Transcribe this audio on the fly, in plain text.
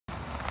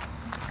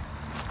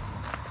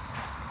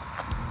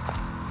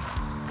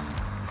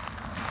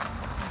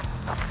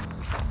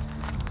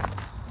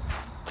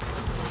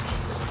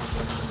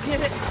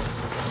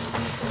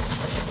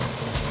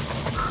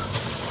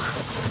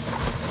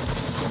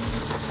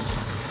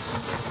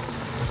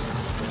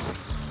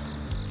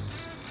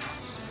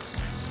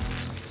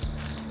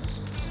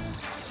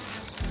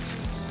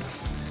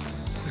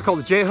is called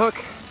a J-hook.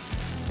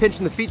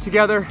 Pinching the feet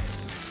together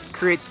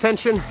creates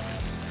tension,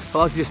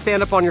 allows you to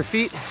stand up on your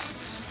feet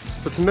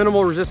with some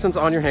minimal resistance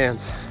on your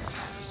hands.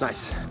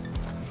 Nice.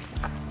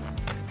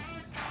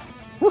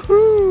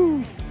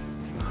 Woohoo!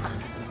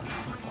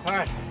 All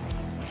right,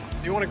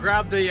 so you want to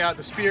grab the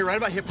spear right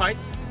about hip height.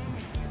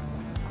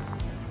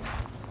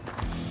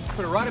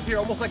 Put it right up here,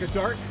 almost like a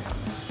dart.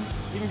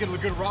 You can get a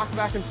good rock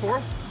back and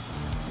forth.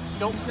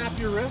 Don't snap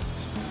your wrist.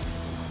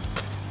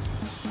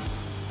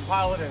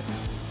 Pile it in.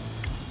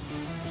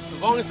 So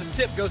as long as the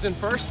tip goes in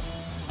first,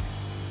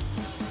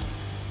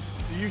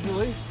 you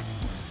usually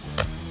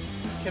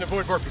can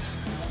avoid burpees.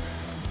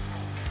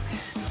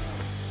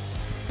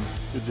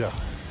 Good job.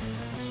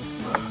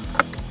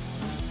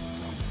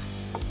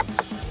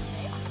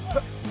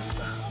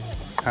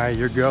 All right,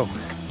 your go. All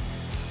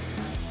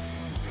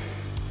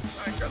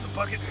right, grab the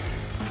bucket,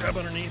 grab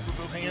underneath with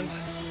both hands.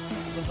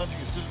 Sometimes you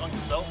can sit on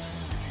your belt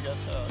if you got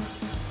your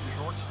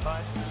shorts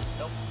tied,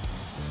 helps.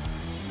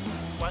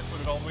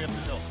 Flat-footed all the way up the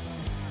hill.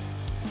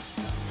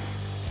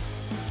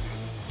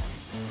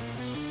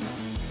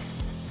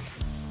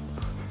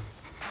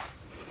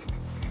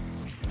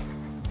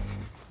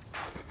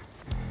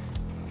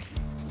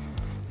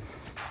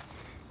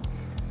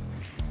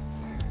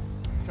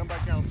 Come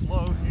back down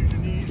slow, use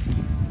your knees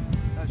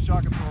as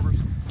shock absorbers.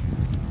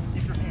 Just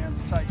keep your hands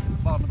tight to the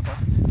bottom of the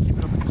bucket. Keep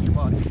it up against your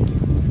body.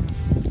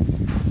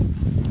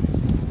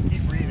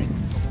 Keep breathing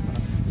the whole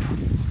time.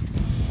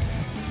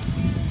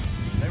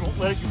 They won't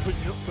let you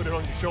put it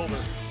on your shoulder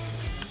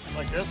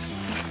like this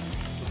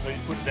until you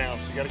put it down.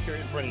 So you got to carry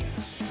it in front of you.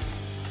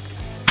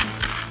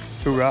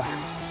 Hoorah.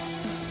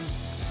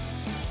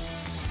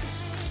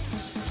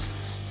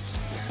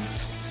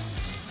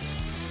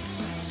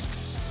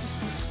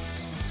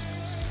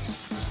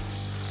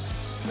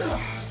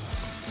 Ugh.